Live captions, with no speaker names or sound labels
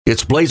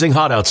It's blazing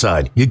hot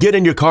outside. You get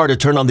in your car to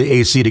turn on the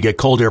AC to get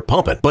cold air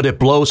pumping, but it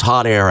blows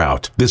hot air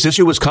out. This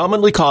issue is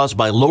commonly caused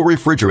by low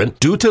refrigerant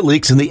due to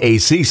leaks in the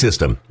AC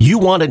system. You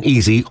want an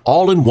easy,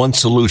 all-in-one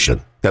solution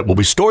that will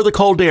restore the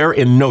cold air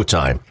in no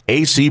time.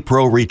 AC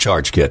Pro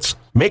Recharge Kits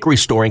make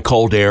restoring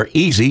cold air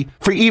easy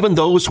for even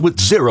those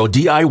with zero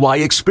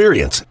DIY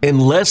experience in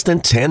less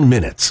than 10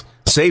 minutes.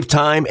 Save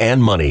time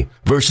and money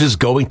versus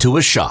going to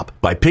a shop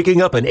by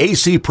picking up an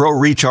AC Pro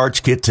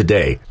Recharge Kit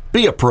today.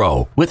 Be a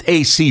pro with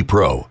AC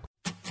Pro.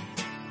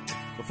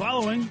 The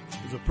following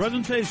is a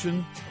presentation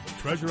of the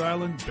Treasure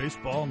Island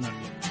Baseball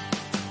Network.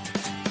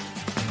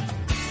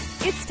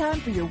 It's time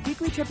for your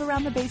weekly trip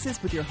around the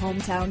bases with your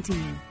hometown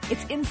team.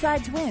 It's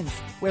Inside Twins,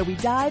 where we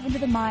dive into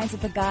the minds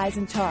of the guys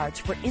in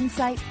charge for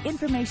insight,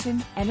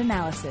 information, and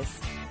analysis.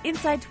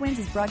 Inside Twins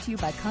is brought to you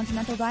by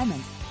Continental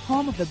Diamond,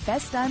 home of the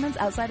best diamonds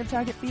outside of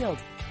Target Field.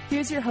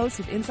 Here's your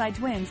host of Inside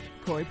Twins,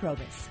 Corey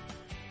Provis.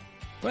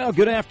 Well,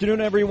 good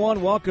afternoon,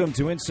 everyone. Welcome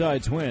to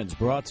Inside Twins,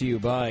 brought to you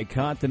by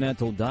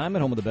Continental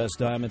Diamond, home of the best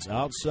diamonds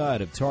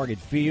outside of Target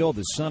Field.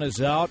 The sun is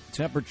out.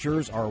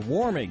 Temperatures are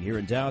warming here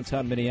in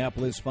downtown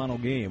Minneapolis. Final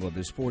game of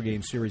this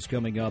four-game series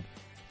coming up.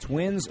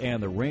 Twins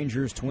and the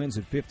Rangers. Twins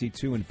at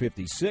 52 and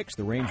 56.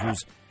 The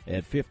Rangers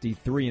at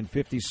 53 and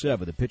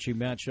 57. The pitching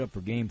matchup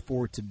for Game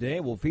 4 today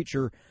will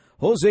feature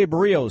Jose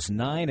Barrios,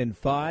 9 and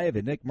 5,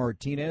 and Nick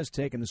Martinez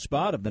taking the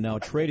spot of the now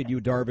traded Yu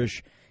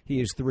Darvish.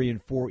 He is 3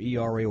 and 4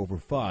 ERA over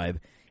 5.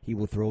 He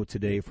will throw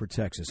today for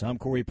Texas. I'm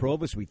Corey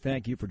Provis. We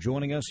thank you for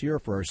joining us here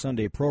for our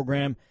Sunday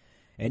program.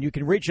 And you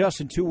can reach us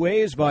in two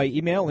ways: by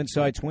email,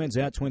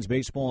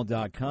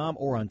 InsideTwins@twinsbaseball.com,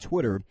 or on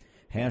Twitter,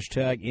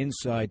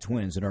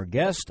 #InsideTwins. And our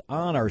guest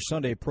on our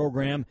Sunday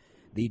program,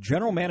 the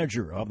general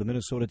manager of the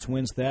Minnesota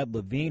Twins, Thad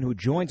Levine, who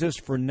joins us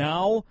for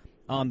now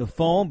on the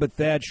phone, but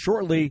Thad,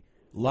 shortly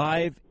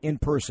live in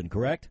person,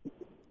 correct?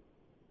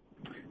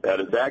 That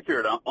is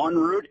accurate. En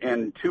route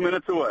and 2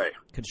 minutes away.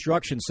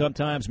 Construction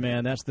sometimes,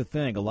 man, that's the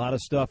thing. A lot of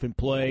stuff in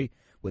play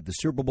with the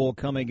Super Bowl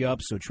coming up,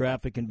 so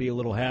traffic can be a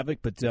little havoc.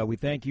 But we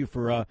thank you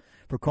for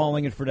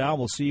calling in for now.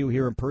 We'll see you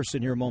here in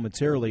person here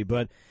momentarily.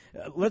 But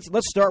let's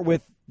start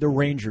with the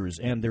Rangers,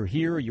 and they're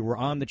here. You were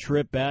on the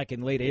trip back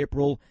in late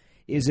April.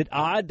 Is it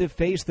odd to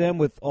face them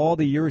with all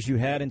the years you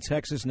had in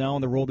Texas now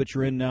and the role that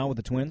you're in now with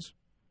the Twins?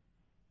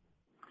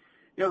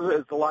 You know,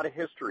 there's a lot of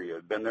history.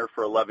 I've been there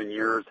for 11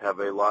 years, have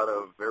a lot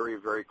of very,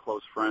 very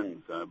close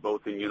friends,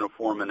 both in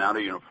uniform and out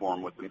of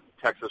uniform with the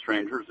Texas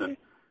Rangers. And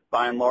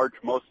by and large,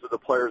 most of the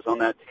players on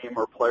that team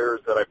are players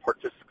that I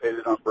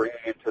participated on bringing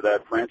into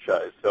that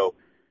franchise. So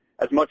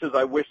as much as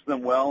I wish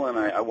them well and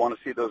I want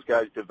to see those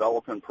guys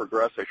develop and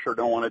progress, I sure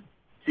don't want to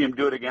see them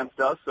do it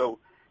against us. So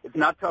it's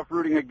not tough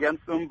rooting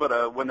against them,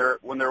 but when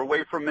they're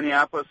away from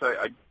Minneapolis,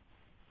 I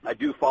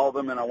do follow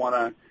them, and I want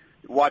to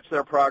watch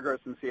their progress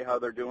and see how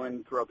they're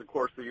doing throughout the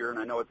course of the year. And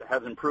I know it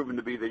hasn't proven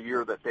to be the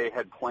year that they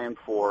had planned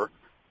for,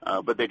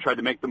 but they tried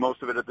to make the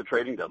most of it at the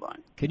trading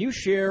deadline. Can you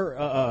share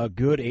a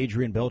good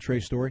Adrian Beltre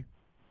story?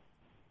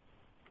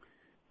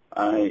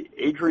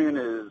 Adrian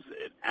is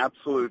an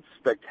absolute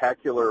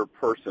spectacular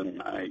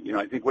person.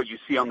 I think what you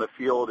see on the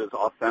field is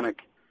authentic.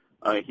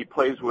 He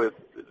plays with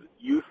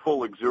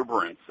youthful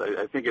exuberance.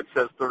 I think it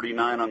says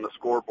 39 on the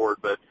scoreboard,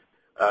 but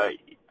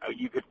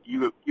you could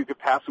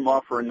pass him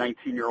off for a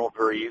 19-year-old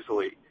very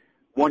easily.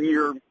 One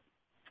year,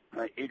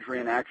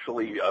 Adrian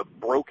actually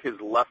broke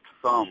his left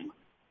thumb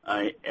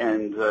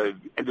and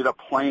ended up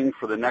playing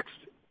for the next,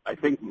 I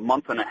think,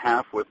 month and a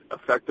half with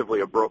effectively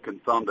a broken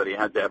thumb that he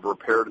had to have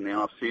repaired in the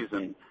off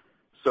season.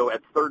 So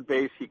at third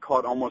base, he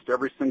caught almost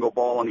every single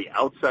ball on the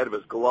outside of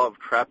his glove,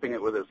 trapping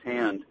it with his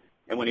hand.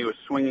 And when he was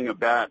swinging a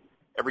bat,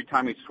 every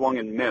time he swung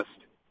and missed,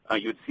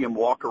 you'd see him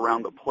walk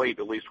around the plate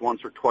at least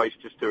once or twice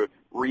just to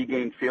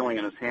regain feeling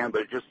in his hand.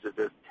 But it just is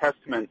a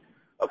testament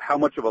of how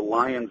much of a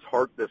lion's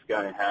heart this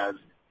guy has.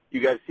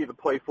 You guys see the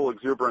playful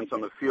exuberance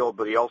on the field,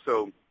 but he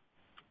also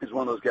is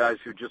one of those guys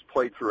who just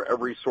played through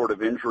every sort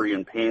of injury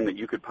and pain that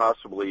you could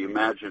possibly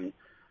imagine.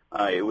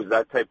 It was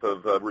that type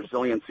of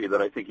resiliency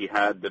that I think he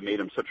had that made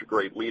him such a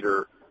great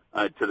leader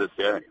to this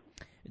day.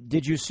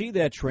 Did you see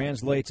that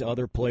translate to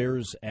other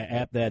players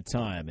at that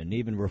time, and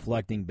even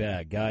reflecting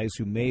back, guys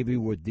who maybe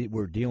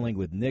were dealing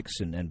with nicks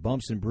and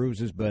bumps and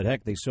bruises, but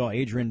heck, they saw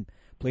Adrian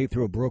play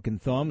through a broken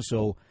thumb,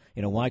 so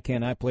why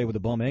can't I play with a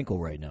bum ankle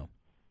right now?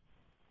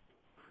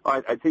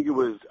 I think it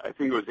was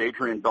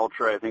Adrian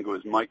Beltre. I think it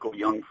was Michael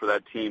Young for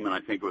that team, and I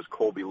think it was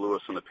Colby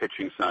Lewis on the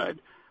pitching side.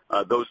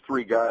 Those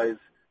three guys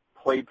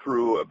played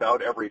through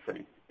about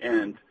everything,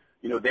 and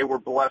they were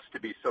blessed to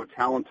be so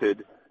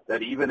talented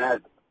that even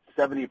at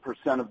 70%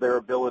 of their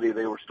ability,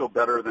 they were still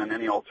better than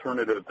any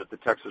alternative that the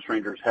Texas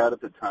Rangers had at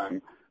the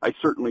time. I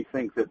certainly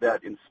think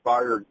that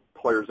inspired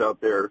players out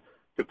there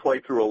to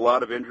play through a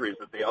lot of injuries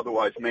that they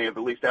otherwise may have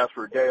at least asked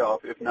for a day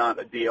off, if not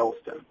a DL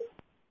stint.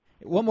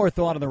 One more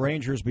thought on the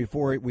Rangers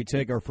before we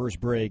take our first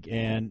break.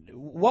 And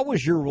what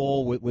was your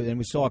role with and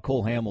we saw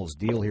Cole Hamels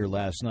deal here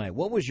last night.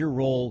 What was your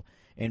role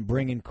in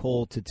bringing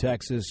Cole to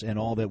Texas and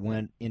all that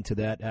went into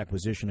that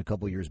acquisition a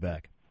couple years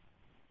back?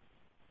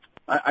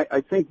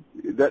 I think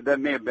that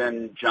may have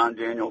been John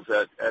Daniels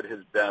at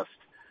his best.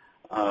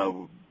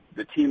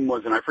 The team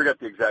was, and I forget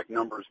the exact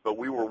numbers, but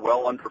we were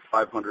well under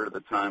 500 at the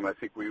time. I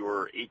think we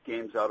were 8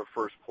 games out of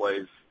first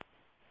place.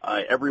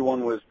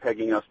 Everyone was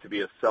pegging us to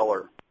be a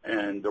seller,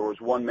 and there was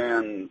one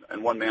man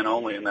and one man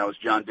only, and that was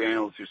John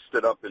Daniels, who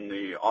stood up in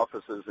the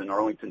offices in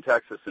Arlington,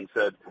 Texas, and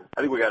said,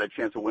 I think we got a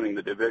chance of winning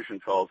the division,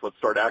 fellas. Let's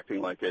start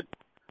acting like it.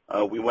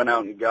 We went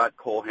out and got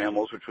Cole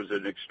Hamels, which was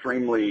an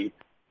extremely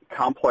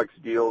complex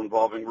deal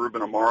involving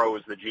Ruben Amaro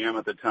as the GM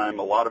at the time,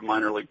 a lot of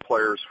minor league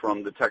players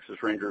from the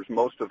Texas Rangers,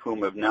 most of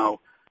whom have now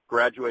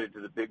graduated to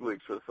the big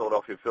leagues for the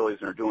Philadelphia Phillies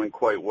and are doing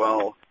quite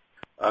well.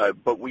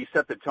 But we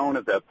set the tone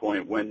at that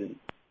point when,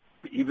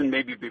 even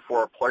maybe before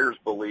our players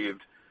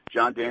believed,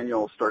 John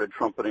Daniels started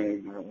trumpeting,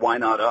 why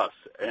not us?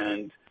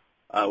 And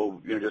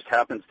just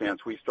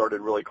happenstance, we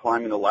started really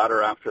climbing the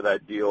ladder after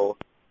that deal.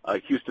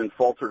 Houston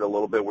faltered a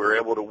little bit. We were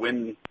able to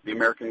win the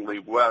American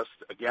League West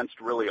against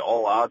really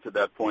all odds at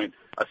that point.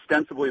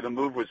 Ostensibly, the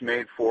move was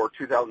made for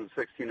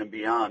 2016 and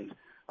beyond,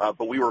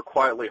 but we were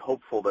quietly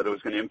hopeful that it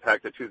was going to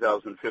impact the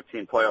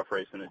 2015 playoff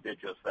race, and it did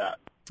just that.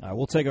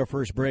 We'll take our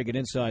first break at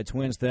Inside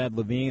Twins. Thad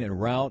Levine en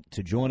route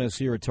to join us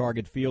here at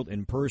Target Field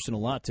in person. A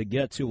lot to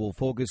get to. We'll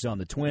focus on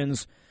the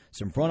Twins.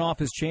 Some front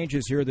office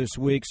changes here this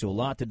week, so a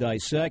lot to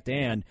dissect,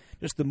 and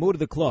just the mood of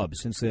the club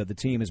since the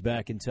team is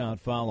back in town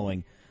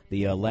following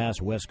the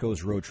last West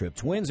Coast road trip.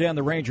 Twins and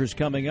the Rangers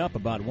coming up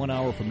about 1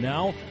 hour from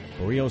now.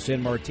 Barrios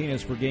and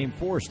Martinez for Game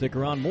 4. Stick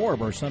around, more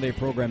of our Sunday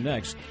program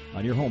next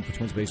on your home for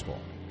Twins baseball.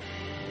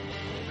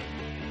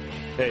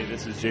 Hey,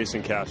 this is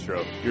Jason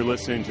Castro. You're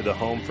listening to the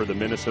home for the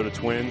Minnesota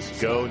Twins,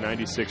 Go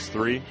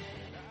 96.3.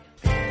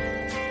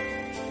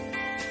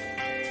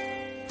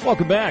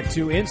 Welcome back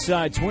to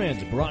Inside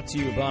Twins, brought to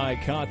you by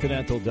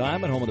Continental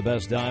Diamond, home of the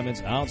best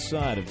diamonds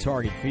outside of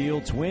Target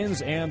Field.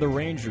 Twins and the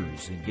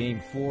Rangers in Game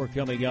 4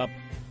 coming up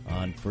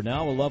on, for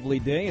now, a lovely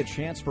day. A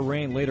chance for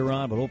rain later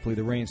on, but hopefully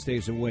the rain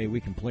stays away. We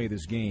can play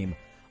this game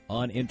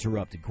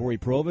uninterrupted. Corey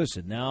Provis,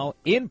 and now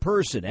in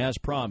person, as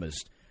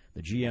promised,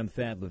 the GM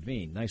Thad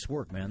Levine. Nice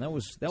work, man.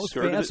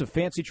 That's a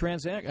fancy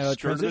transition.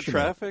 Started the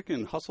traffic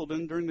and hustled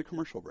in during the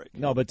commercial break.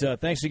 No, but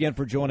thanks again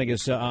for joining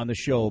us on the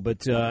show.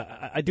 But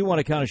I do want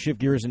to kind of shift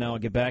gears now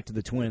and get back to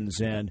the Twins.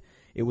 And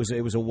it was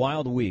a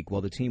wild week while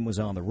the team was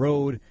on the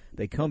road.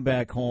 They come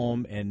back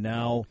home, and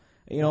now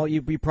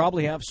you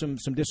probably have some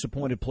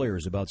disappointed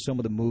players about some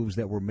of the moves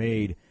that were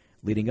made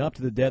leading up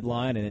to the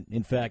deadline, and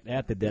in fact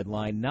at the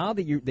deadline. Now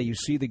that you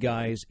see the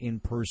guys in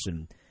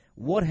person,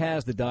 what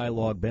has the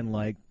dialogue been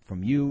like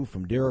from you,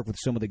 from Derek, with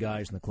some of the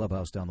guys in the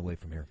clubhouse down the way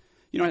from here?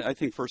 I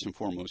think first and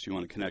foremost you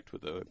want to connect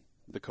with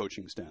the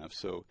coaching staff.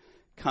 So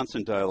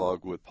constant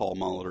dialogue with Paul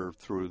Molitor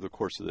through the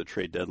course of the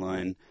trade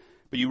deadline.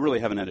 But you really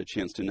haven't had a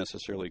chance to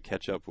necessarily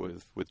catch up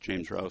with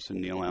James Rouse and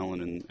Neil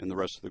Allen and the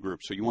rest of the group.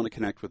 So you want to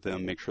connect with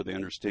them, make sure they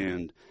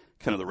understand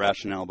kind of the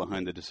rationale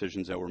behind the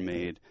decisions that were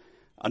made,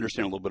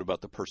 understand a little bit about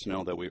the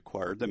personnel that we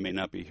acquired that may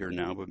not be here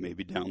now, but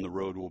maybe down the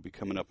road will be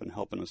coming up and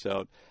helping us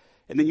out.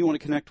 And then you want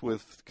to connect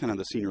with kind of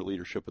the senior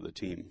leadership of the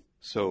team.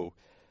 So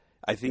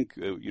I think,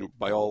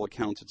 by all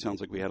accounts, it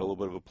sounds like we had a little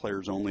bit of a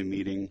players-only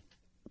meeting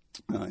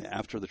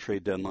after the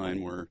trade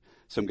deadline where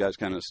some guys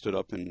kind of stood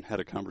up and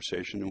had a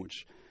conversation,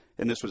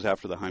 and this was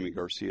after the Jaime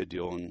Garcia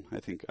deal. And I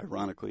think,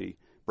 ironically,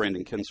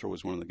 Brandon Kinsler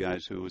was one of the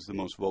guys who was the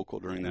most vocal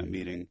during that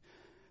meeting.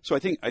 So I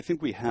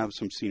think we have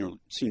some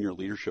senior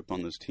leadership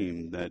on this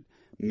team that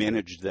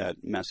managed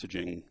that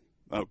messaging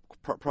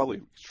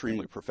probably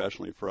extremely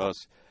professionally for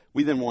us.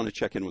 We then want to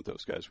check in with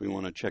those guys. We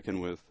want to check in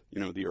with,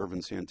 the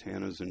Irvin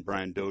Santanas and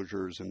Brian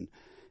Doziers and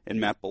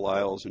Matt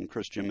Belials and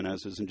Chris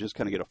Jimenez's and just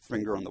kind of get a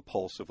finger on the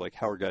pulse of,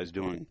 how are guys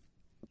doing?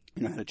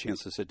 I had a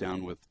chance to sit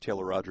down with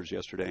Taylor Rogers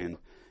yesterday and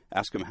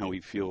ask him how he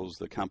feels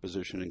the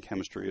composition and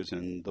chemistry is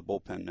in the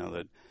bullpen now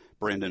that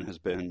Brandon has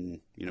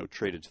been,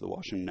 traded to the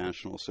Washington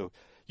Nationals. So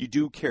you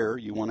do care.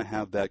 You want to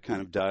have that kind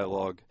of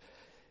dialogue.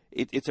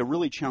 It's a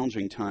really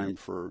challenging time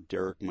for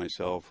Derek,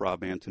 myself,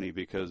 Rob Anthony,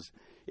 because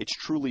it's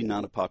truly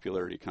not a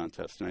popularity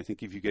contest. And I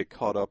think if you get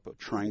caught up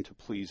trying to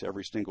please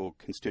every single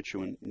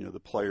constituent, the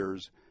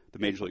players, the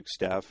Major League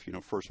staff,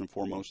 first and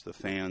foremost, the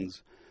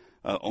fans,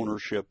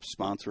 ownership,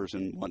 sponsors,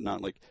 and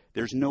whatnot,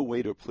 there's no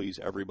way to please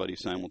everybody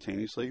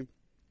simultaneously.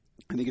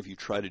 I think if you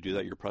try to do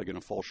that, you're probably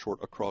going to fall short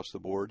across the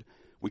board.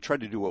 We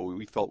tried to do what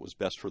we felt was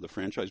best for the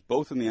franchise,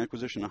 both in the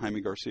acquisition of Jaime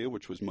Garcia,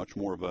 which was much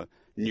more of a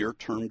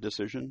near-term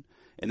decision,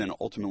 and then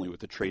ultimately with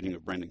the trading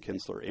of Brandon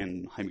Kinsler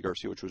and Jaime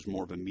Garcia, which was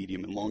more of a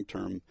medium and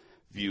long-term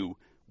view.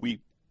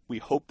 We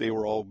hope they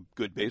were all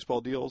good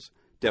baseball deals,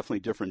 definitely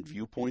different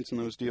viewpoints in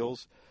those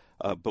deals,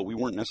 but we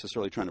weren't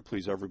necessarily trying to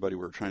please everybody.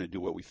 We were trying to do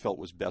what we felt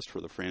was best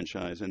for the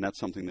franchise, and that's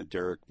something that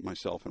Derek,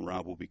 myself, and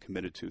Rob will be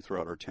committed to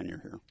throughout our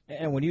tenure here.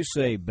 And when you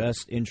say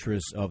best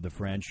interests of the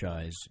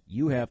franchise,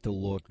 you have to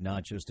look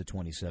not just to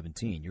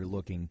 2017. You're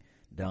looking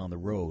down the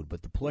road,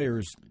 but the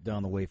players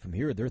down the way from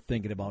here, they're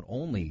thinking about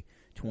only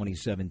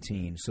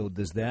 2017. So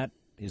is that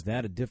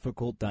a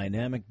difficult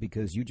dynamic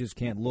because you just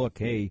can't look,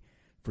 hey,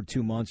 for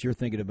 2 months. You're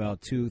thinking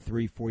about 2,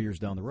 3, 4 years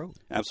down the road.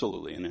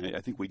 Absolutely, and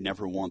I think we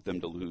never want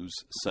them to lose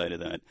sight of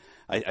that.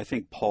 I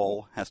think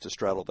Paul has to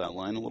straddle that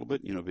line a little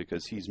bit,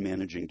 because he's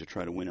managing to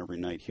try to win every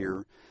night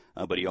here,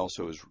 but he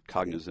also is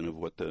cognizant of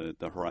what the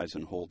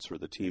horizon holds for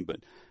the team. But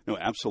no,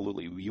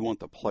 absolutely, you want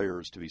the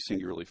players to be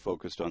singularly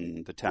focused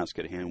on the task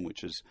at hand,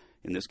 which is,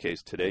 in this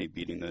case today,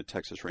 beating the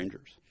Texas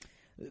Rangers.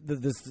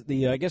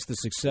 I guess the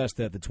success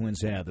that the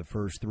Twins had the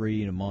first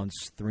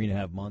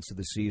 3.5 months of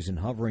the season,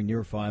 hovering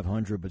near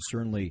 500, but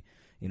certainly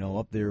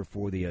up there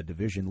for the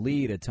division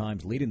lead, at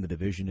times leading the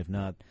division, if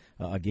not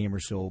a game or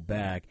so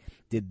back.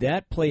 Did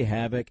that play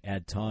havoc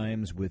at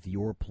times with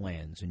your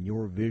plans and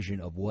your vision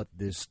of what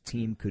this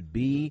team could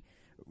be,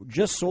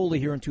 just solely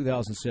here in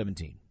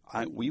 2017?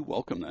 We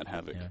welcome that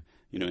havoc.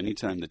 Yeah.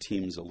 Anytime the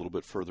team's a little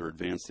bit further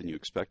advanced than you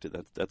expected,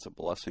 that's a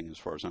blessing as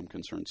far as I'm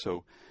concerned.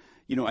 So,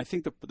 I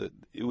think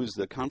it was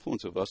the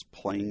confluence of us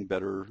playing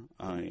better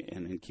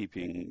and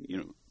keeping,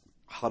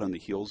 hot on the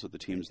heels of the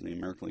teams in the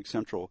American League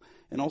Central,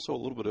 and also a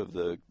little bit of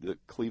the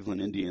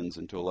Cleveland Indians,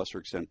 and to a lesser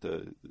extent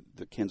the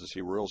Kansas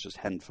City Royals just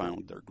hadn't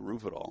found their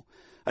groove at all.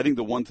 I think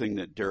the one thing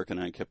that Derek and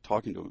I kept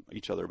talking to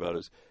each other about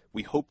is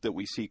we hope that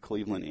we see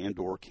Cleveland and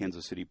or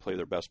Kansas City play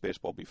their best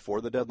baseball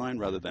before the deadline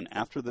rather than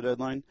after the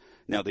deadline.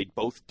 Now, they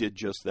both did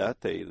just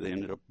that. They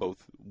ended up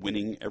both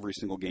winning every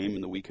single game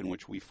in the week in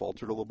which we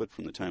faltered a little bit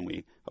from the time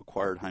we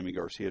acquired Jaime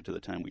Garcia to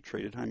the time we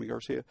traded Jaime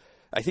Garcia.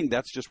 I think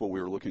that's just what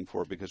we were looking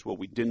for, because what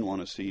we didn't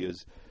want to see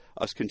is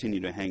us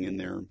continue to hang in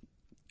there.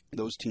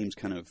 Those teams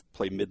kind of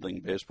play middling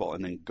baseball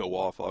and then go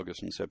off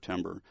August and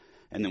September.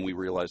 And then we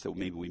realized that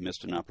maybe we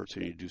missed an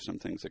opportunity to do some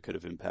things that could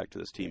have impacted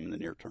this team in the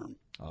near term.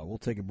 We'll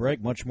take a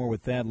break. Much more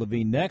with Thad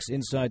Levine next.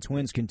 Inside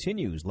Twins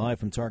continues live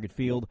from Target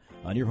Field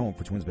on your home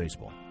for Twins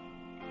baseball.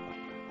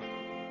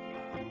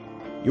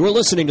 You're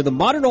listening to the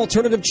Modern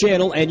Alternative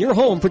Channel and your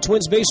home for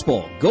Twins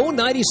baseball. Go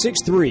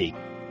 96.3.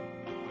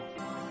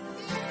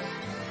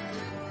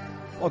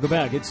 Welcome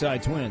back.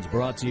 Inside Twins,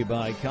 brought to you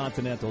by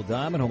Continental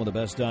Diamond, home of the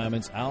best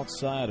diamonds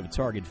outside of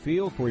Target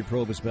Field. Corey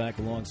Probus back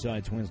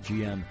alongside Twins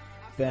GM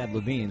Thad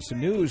Levine. Some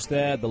news,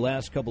 Thad, the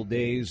last couple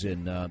days,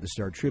 and the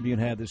Star Tribune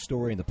had this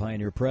story, and the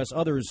Pioneer Press,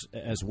 others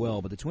as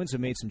well. But the Twins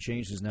have made some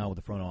changes now with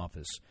the front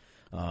office.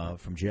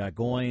 From Jack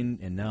Goyne,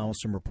 and now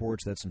some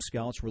reports that some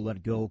scouts were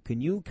let go.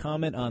 Can you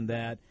comment on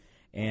that?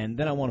 And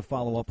then I want to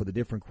follow up with a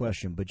different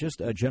question, but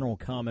just a general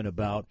comment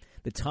about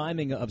the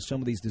timing of some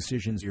of these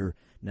decisions here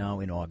now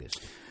in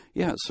August.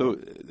 Yeah, so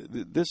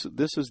this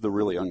is the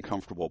really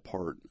uncomfortable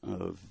part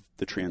of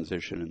the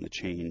transition and the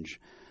change.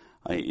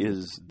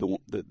 Is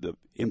the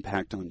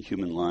impact on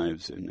human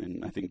lives,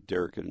 and I think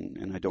Derek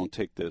and I don't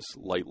take this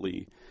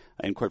lightly,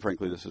 and quite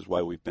frankly, this is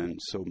why we've been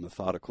so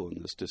methodical in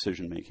this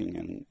decision making.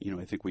 And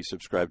I think we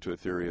subscribe to a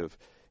theory of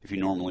if you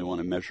normally want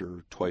to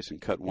measure twice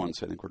and cut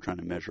once, I think we're trying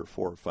to measure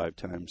 4 or 5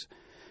 times.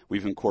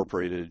 We've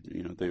incorporated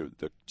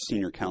the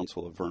senior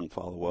counsel of Vern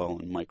Followell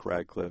and Mike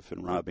Radcliffe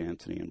and Rob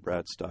Anthony and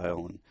Brad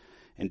Stile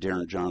and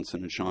Darren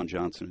Johnson and Sean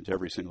Johnson into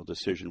every single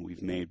decision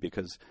we've made,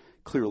 because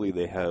clearly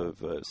they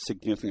have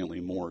significantly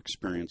more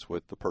experience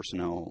with the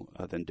personnel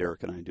than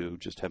Derek and I do,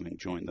 just having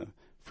joined the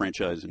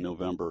franchise in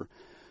November.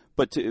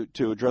 But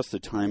to address the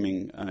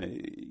timing,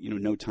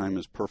 no time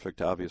is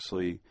perfect,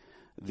 obviously.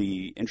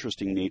 The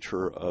interesting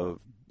nature of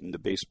the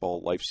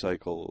baseball life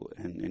cycle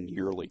and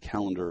yearly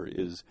calendar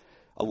is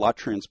a lot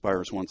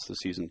transpires once the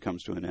season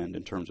comes to an end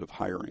in terms of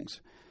hirings.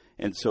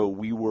 And so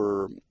we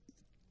were,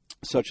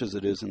 such as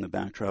it is in the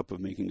backdrop of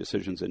making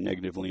decisions that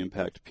negatively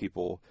impact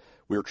people,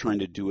 we were trying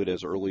to do it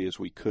as early as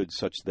we could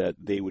such that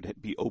they would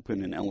be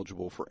open and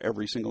eligible for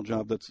every single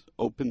job that's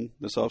open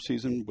this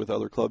offseason with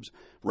other clubs,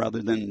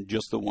 rather than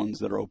just the ones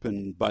that are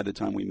open by the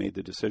time we made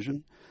the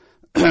decision.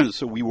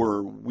 So we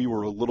were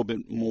a little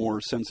bit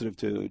more sensitive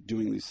to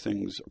doing these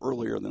things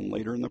earlier than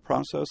later in the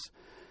process.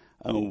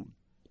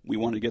 We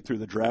wanted to get through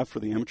the draft for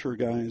the amateur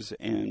guys,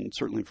 and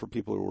certainly for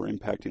people who were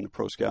impacting the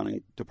pro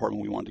scouting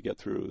department, we wanted to get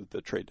through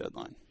the trade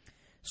deadline.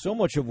 So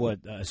much of what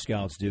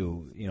scouts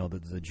do,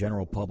 the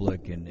general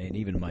public and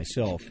even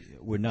myself,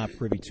 we're not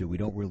privy to. We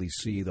don't really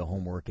see the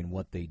homework and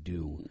what they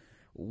do.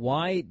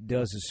 Why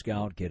does a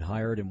scout get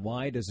hired, and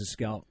why does a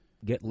scout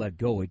get let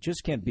go? It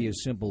just can't be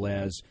as simple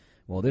as,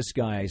 well, this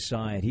guy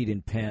signed, he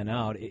didn't pan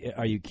out.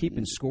 Are you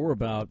keeping score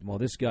about, well,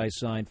 this guy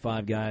signed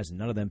 5 guys and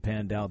none of them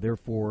panned out,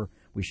 therefore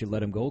we should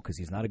let him go because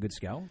he's not a good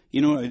scout?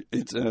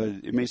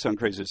 It may sound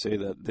crazy to say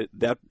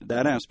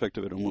that aspect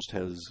of it almost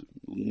has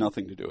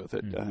nothing to do with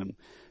it.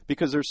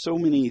 Because there's so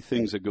many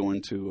things that go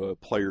into a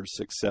player's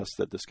success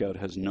that the scout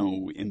has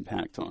no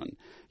impact on.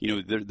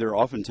 There are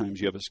oftentimes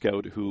you have a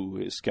scout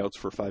who scouts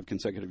for 5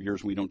 consecutive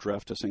years and we don't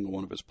draft a single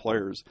one of his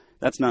players.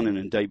 That's not an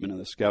indictment of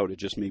the scout. It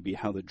just may be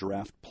how the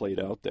draft played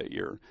out that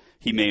year.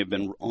 He may have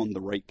been on the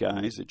right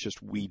guys. It's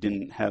just we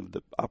didn't have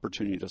the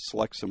opportunity to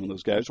select some of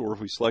those guys, or if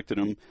we selected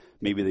them,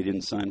 maybe they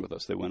didn't sign with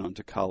us. They went on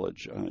to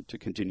college to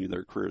continue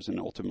their careers and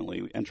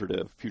ultimately entered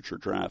a future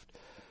draft.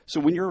 So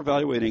when you're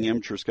evaluating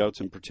amateur scouts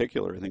in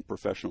particular, I think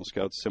professional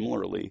scouts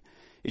similarly,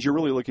 is you're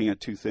really looking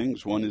at 2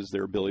 things. One is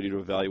their ability to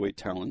evaluate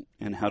talent,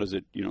 and how does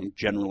it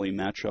generally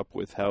match up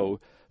with how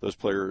those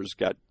players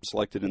got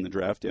selected in the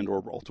draft and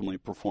or ultimately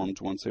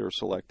performed once they were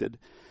selected.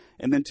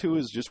 And then 2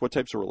 is just what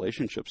types of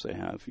relationships they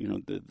have. You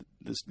know,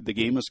 the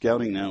game of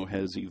scouting now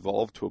has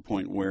evolved to a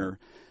point where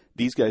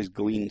these guys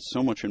glean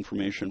so much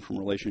information from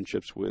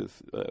relationships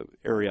with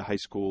area high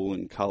school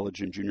and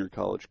college and junior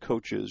college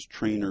coaches,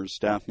 trainers,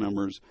 staff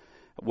members.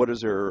 What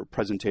is their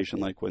presentation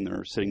like when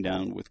they're sitting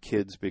down with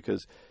kids?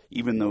 Because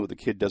even though the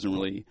kid doesn't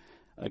really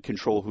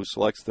control who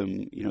selects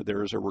them, you know,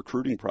 there is a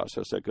recruiting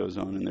process that goes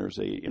on, and there's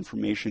a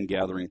information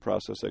gathering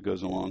process that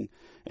goes along,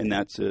 and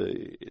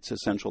it's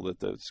essential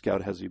that the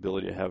scout has the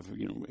ability to have,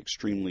 you know,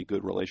 extremely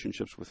good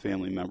relationships with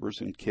family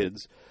members and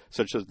kids,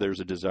 such that there's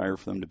a desire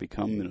for them to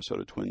become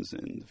Minnesota Twins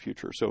in the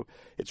future. So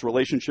it's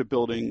relationship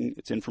building,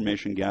 it's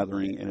information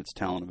gathering, and it's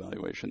talent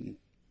evaluation.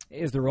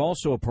 Is there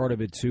also a part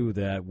of it, too,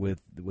 that with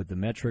the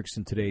metrics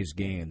in today's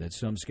game, that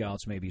some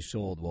scouts may be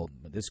sold, well,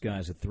 this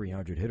guy's a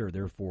 300 hitter,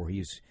 therefore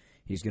he's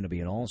going to be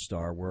an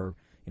all-star, where,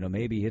 you know,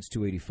 maybe he hits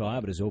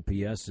 285, but his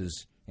OPS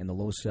is in the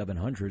low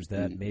 700s.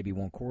 That maybe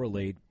won't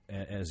correlate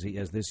as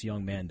this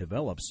young man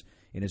develops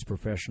in his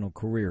professional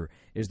career.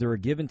 Is there a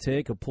give and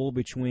take, a pull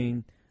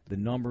between the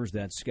numbers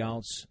that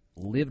scouts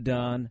lived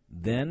on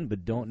then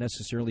but don't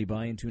necessarily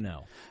buy into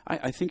now?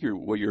 I think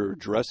what you're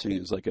addressing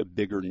is like a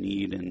bigger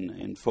need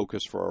and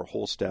focus for our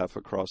whole staff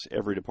across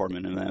every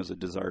department, and that is a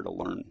desire to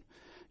learn.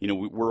 You know,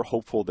 we're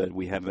hopeful that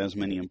we have as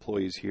many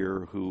employees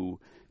here who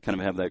kind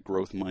of have that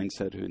growth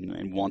mindset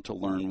and want to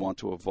learn, want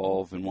to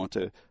evolve, and want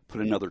to put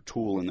another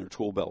tool in their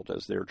tool belt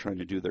as they're trying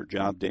to do their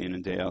job day in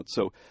and day out.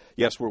 So,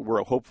 yes,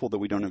 we're hopeful that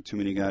we don't have too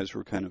many guys who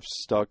are kind of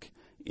stuck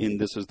in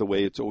this is the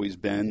way it's always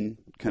been,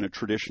 kind of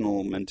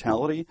traditional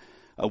mentality.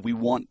 We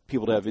want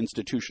people to have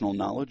institutional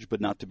knowledge,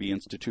 but not to be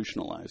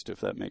institutionalized,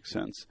 if that makes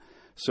sense.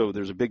 So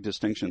there's a big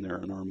distinction there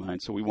in our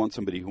mind. So we want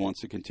somebody who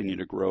wants to continue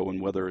to grow,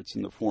 and whether it's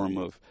in the form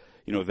of,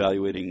 you know,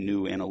 evaluating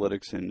new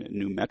analytics and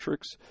new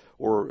metrics,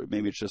 or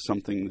maybe it's just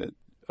something that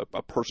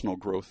a personal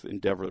growth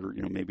endeavor.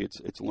 You know, maybe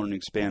it's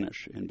learning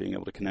Spanish and being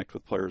able to connect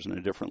with players on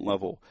a different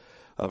level.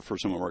 For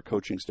some of our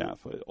coaching staff,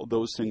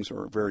 those things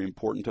are very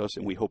important to us,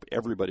 and we hope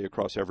everybody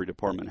across every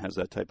department has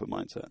that type of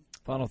mindset.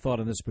 Final thought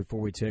on this before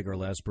we take our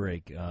last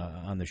break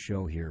on the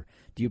show here.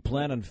 Do you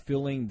plan on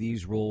filling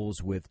these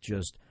roles with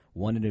just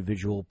one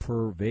individual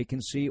per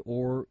vacancy,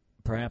 or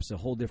perhaps a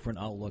whole different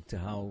outlook to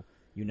how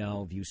you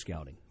now view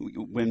scouting?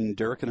 When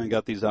Derek and I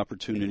got these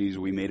opportunities,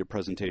 we made a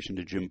presentation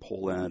to Jim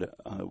Pohlad,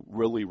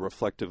 really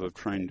reflective of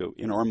trying to,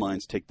 in our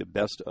minds, take the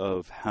best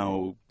of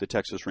how the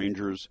Texas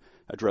Rangers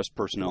addressed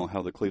personnel,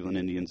 how the Cleveland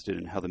Indians did,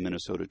 and how the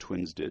Minnesota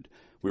Twins did.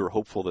 We were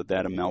hopeful that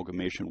that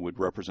amalgamation would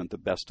represent the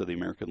best of the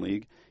American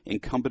League.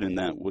 Incumbent in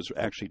that was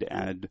actually to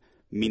add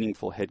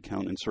meaningful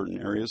headcount in certain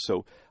areas.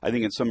 So I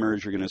think in some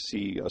areas you're going to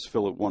see us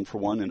fill it one for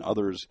one, and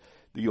others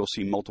you'll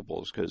see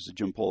multiples, because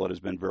Jim Pohlad has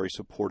been very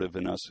supportive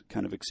in us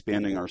kind of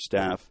expanding our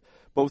staff,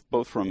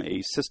 both from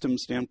a system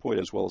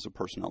standpoint as well as a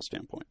personnel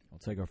standpoint. We'll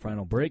take our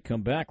final break,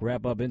 come back,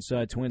 wrap up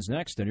Inside Twins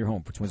next, and you're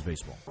home for Twins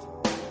Baseball.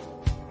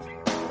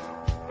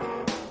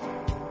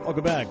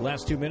 Welcome back.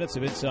 Last 2 minutes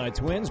of Inside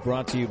Twins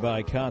brought to you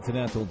by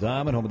Continental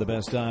Diamond, home of the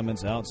best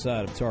diamonds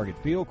outside of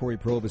Target Field. Corey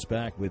Probus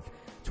back with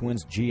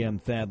Twins GM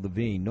Thad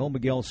Levine. No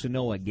Miguel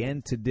Sano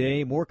again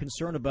today. More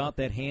concerned about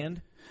that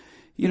hand?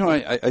 You know,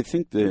 I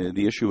think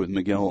the issue with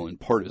Miguel in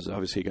part is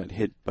obviously he got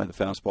hit by the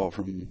fastball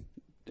from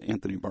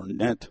Anthony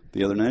Barnett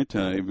the other night.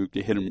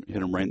 Hit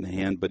him right in the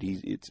hand, but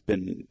he's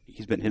been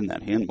hitting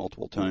that hand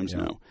multiple times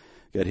now.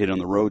 Got hit on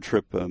the road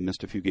trip,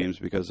 missed a few games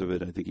because of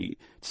it. I think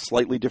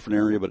slightly different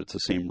area, but it's the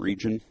same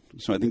region.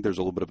 So I think there's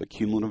a little bit of a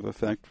cumulative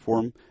effect for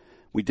him.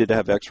 We did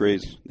have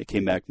x-rays. They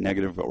came back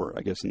negative, or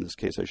I guess in this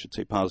case I should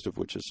say positive,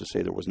 which is to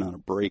say there was not a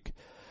break.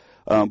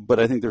 But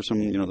I think there's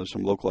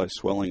some localized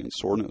swelling and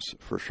soreness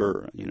for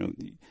sure. You know,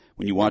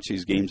 when you watch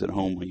these games at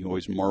home, you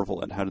always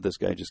marvel at how did this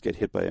guy just get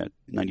hit by a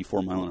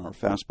 94-mile-an-hour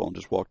fastball and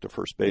just walk to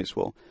first base.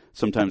 Well,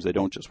 sometimes they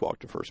don't just walk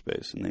to first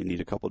base, and they need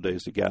a couple of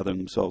days to gather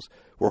themselves.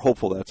 We're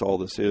hopeful that's all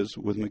this is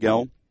with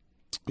Miguel,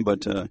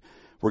 but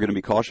we're going to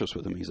be cautious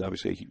with him. He's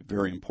obviously a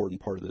very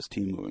important part of this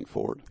team moving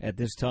forward. At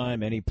this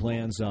time, any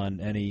plans on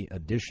any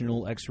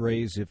additional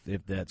x-rays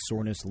if that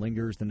soreness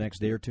lingers the next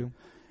day or two?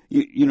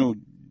 You know,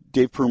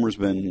 Dave Prumer's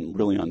been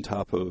really on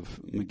top of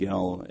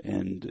Miguel,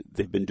 and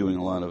they've been doing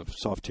a lot of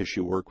soft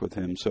tissue work with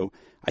him. So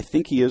I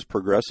think he is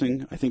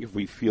progressing. I think if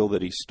we feel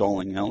that he's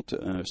stalling out,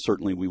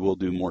 certainly we will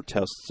do more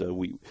tests.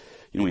 We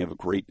have a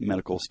great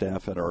medical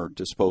staff at our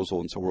disposal,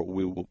 and so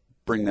we will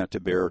bring that to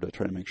bear to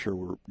try to make sure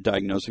we're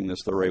diagnosing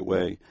this the right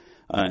way.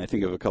 I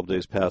think if a couple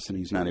days pass and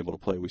he's not able to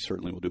play, we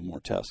certainly will do more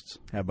tests.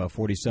 Have about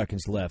 40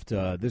 seconds left.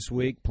 This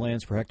week,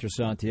 plans for Hector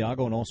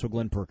Santiago and also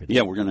Glenn Perkins.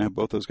 Yeah, we're going to have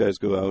both those guys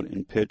go out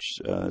and pitch.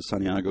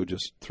 Santiago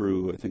just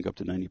threw, I think, up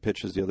to 90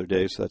 pitches the other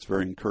day, so that's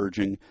very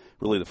encouraging.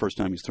 Really the first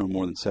time he's thrown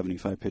more than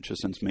 75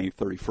 pitches since May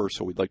 31st,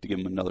 so we'd like to give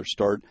him another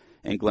start.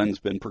 And Glenn's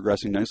been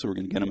progressing nicely. We're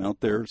going to get him out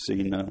there,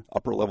 seeing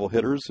upper-level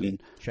hitters,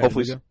 and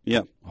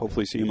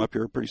hopefully see him up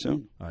here pretty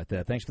soon. All right,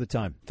 Thad, thanks for the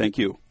time. Thank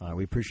you.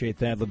 We appreciate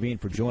Thad Levine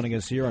for joining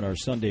us here on our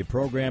Sunday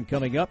program.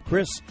 Coming up,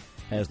 Chris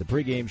has the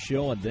pregame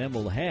show, and then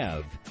we'll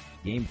have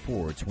Game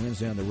 4,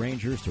 Twins and the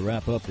Rangers to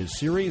wrap up this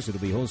series. It'll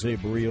be Jose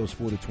Barrios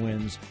for the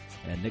Twins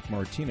and Nick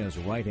Martinez, a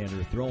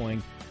right-hander,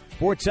 throwing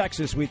for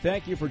Texas. We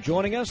thank you for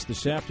joining us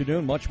this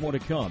afternoon. Much more to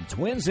come.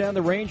 Twins and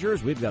the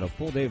Rangers, we've got a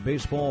full day of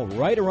baseball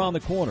right around the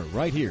corner,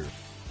 right here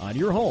on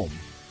your home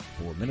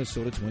for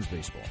Minnesota Twins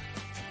baseball.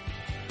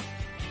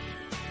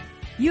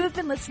 You have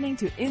been listening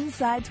to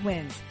Inside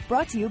Twins,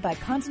 brought to you by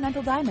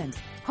Continental Diamond,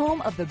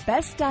 home of the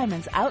best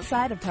diamonds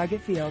outside of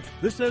Target Field.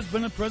 This has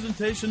been a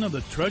presentation of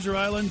the Treasure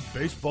Island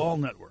Baseball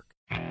Network.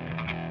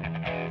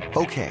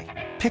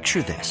 Okay,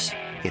 picture this.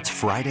 It's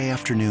Friday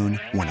afternoon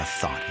when a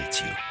thought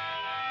hits you.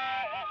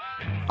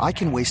 I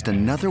can waste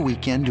another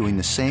weekend doing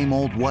the same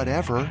old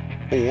whatever,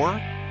 or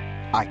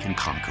I can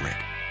conquer it.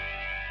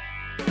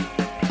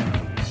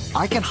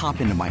 I can hop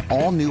into my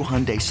all-new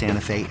Hyundai Santa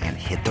Fe and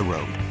hit the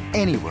road.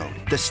 Any road.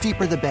 The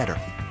steeper, the better.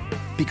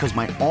 Because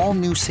my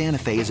all-new Santa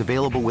Fe is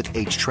available with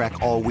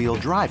H-Track all-wheel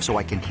drive, so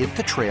I can hit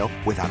the trail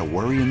without a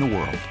worry in the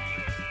world.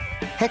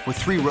 Heck, with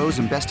 3 rows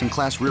and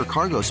best-in-class rear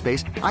cargo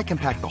space, I can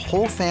pack the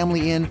whole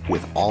family in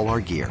with all our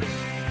gear.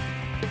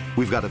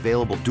 We've got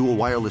available dual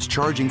wireless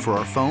charging for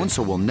our phones,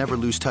 so we'll never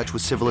lose touch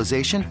with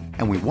civilization,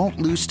 and we won't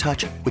lose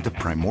touch with the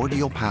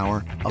primordial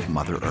power of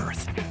Mother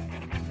Earth.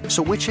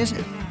 So which is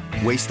it?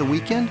 Waste the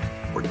weekend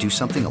or do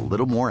something a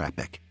little more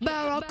epic?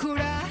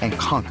 And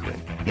conquer it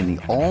in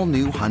the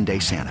all-new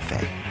Hyundai Santa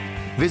Fe.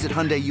 Visit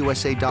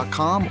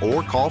HyundaiUSA.com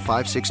or call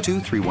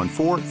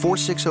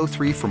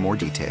 562-314-4603 for more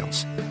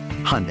details.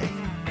 Hyundai,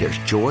 there's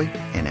joy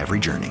in every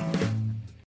journey.